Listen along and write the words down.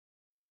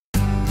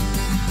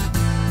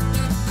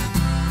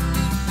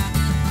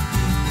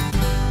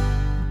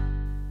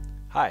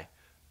Hi,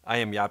 I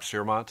am Jaap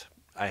Surmont.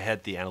 I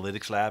head the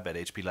analytics lab at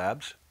HP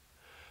Labs.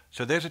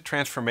 So there's a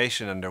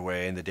transformation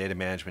underway in the data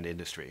management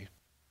industry.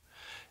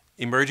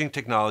 Emerging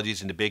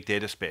technologies in the big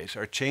data space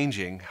are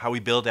changing how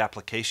we build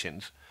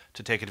applications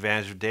to take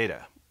advantage of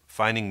data,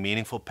 finding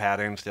meaningful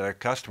patterns that our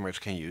customers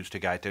can use to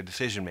guide their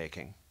decision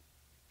making.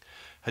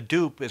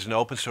 Hadoop is an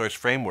open source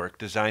framework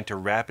designed to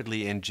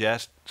rapidly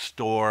ingest,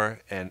 store,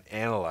 and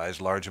analyze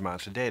large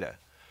amounts of data.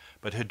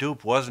 But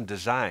Hadoop wasn't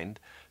designed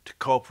to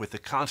cope with the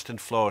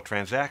constant flow of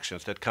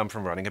transactions that come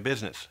from running a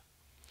business.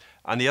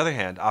 On the other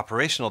hand,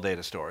 operational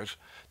data stores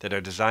that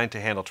are designed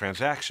to handle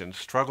transactions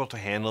struggle to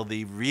handle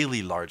the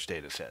really large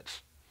data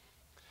sets.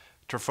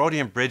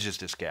 Trafodion bridges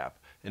this gap,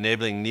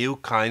 enabling new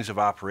kinds of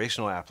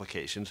operational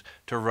applications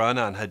to run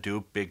on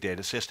Hadoop big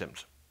data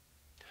systems.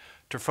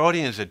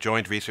 Trafodion is a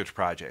joint research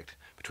project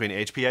between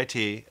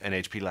HPIT and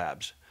HP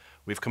Labs.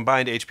 We've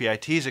combined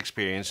HPIT's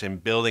experience in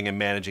building and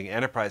managing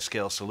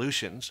enterprise-scale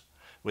solutions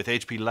with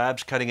HP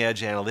Labs'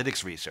 cutting-edge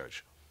analytics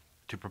research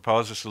to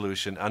propose a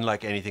solution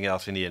unlike anything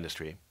else in the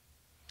industry.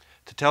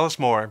 To tell us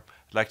more,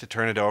 I'd like to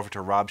turn it over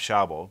to Rob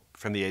Schaubel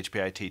from the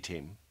HPIT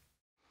team.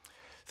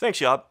 Thanks,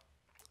 Jaap.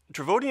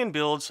 Trafodion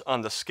builds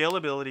on the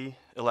scalability,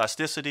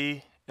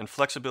 elasticity, and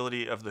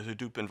flexibility of the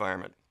Hadoop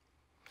environment.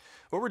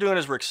 What we're doing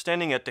is we're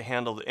extending it to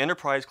handle the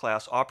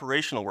enterprise-class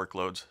operational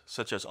workloads,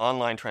 such as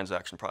online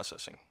transaction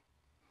processing.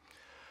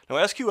 Now,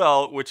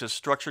 SQL, which is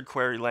structured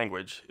query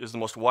language, is the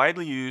most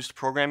widely used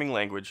programming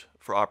language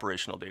for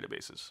operational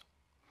databases.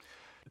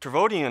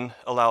 Trafodion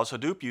allows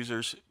Hadoop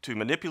users to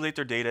manipulate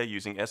their data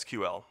using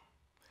SQL.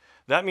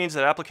 That means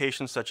that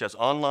applications such as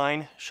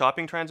online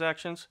shopping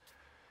transactions,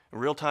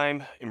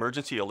 real-time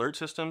emergency alert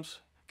systems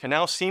can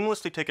now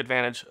seamlessly take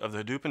advantage of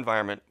the Hadoop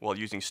environment while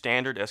using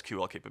standard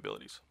SQL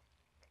capabilities.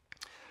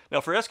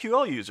 Now, for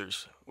SQL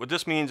users, what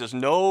this means is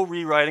no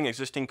rewriting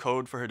existing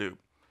code for Hadoop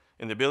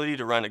and the ability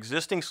to run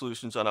existing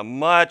solutions on a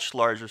much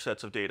larger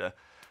sets of data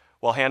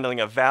while handling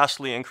a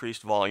vastly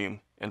increased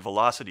volume and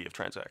velocity of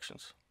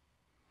transactions.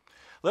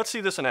 Let's see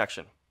this in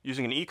action,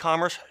 using an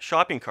e-commerce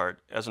shopping cart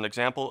as an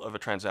example of a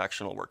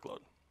transactional workload.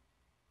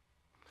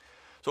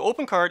 So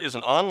OpenCart is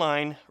an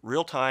online,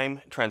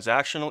 real-time,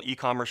 transactional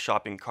e-commerce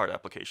shopping cart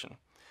application.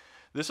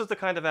 This is the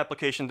kind of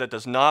application that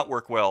does not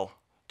work well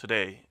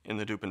today in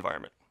the Hadoop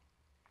environment.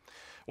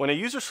 When a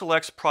user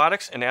selects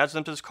products and adds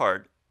them to this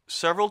cart,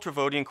 several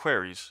Trafodion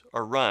queries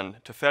are run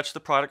to fetch the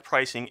product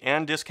pricing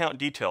and discount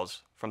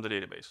details from the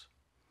database.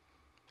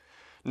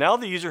 Now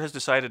the user has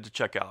decided to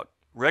check out.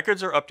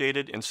 Records are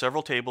updated in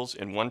several tables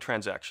in one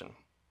transaction.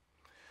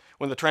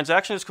 When the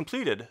transaction is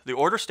completed, the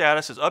order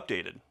status is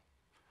updated.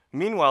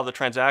 Meanwhile, the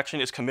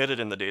transaction is committed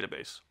in the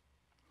database.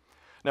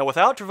 Now,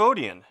 without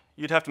Trafodion,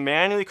 you'd have to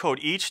manually code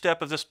each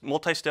step of this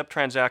multi-step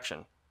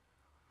transaction.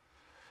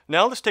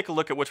 Now let's take a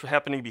look at what's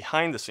happening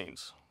behind the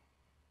scenes.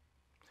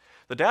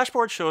 The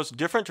dashboard shows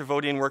different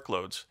Trafodion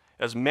workloads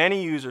as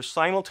many users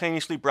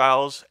simultaneously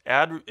browse,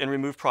 add, and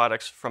remove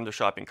products from their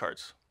shopping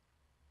carts.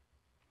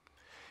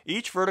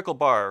 Each vertical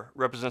bar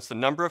represents the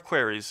number of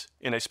queries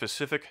in a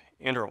specific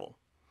interval.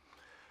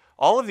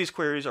 All of these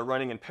queries are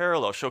running in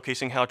parallel,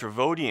 showcasing how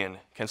Trafodion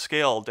can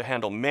scale to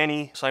handle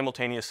many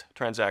simultaneous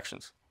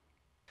transactions.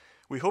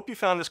 We hope you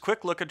found this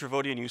quick look at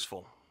Trafodion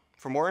useful.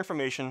 For more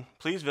information,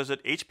 please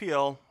visit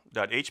hpl.hp.com.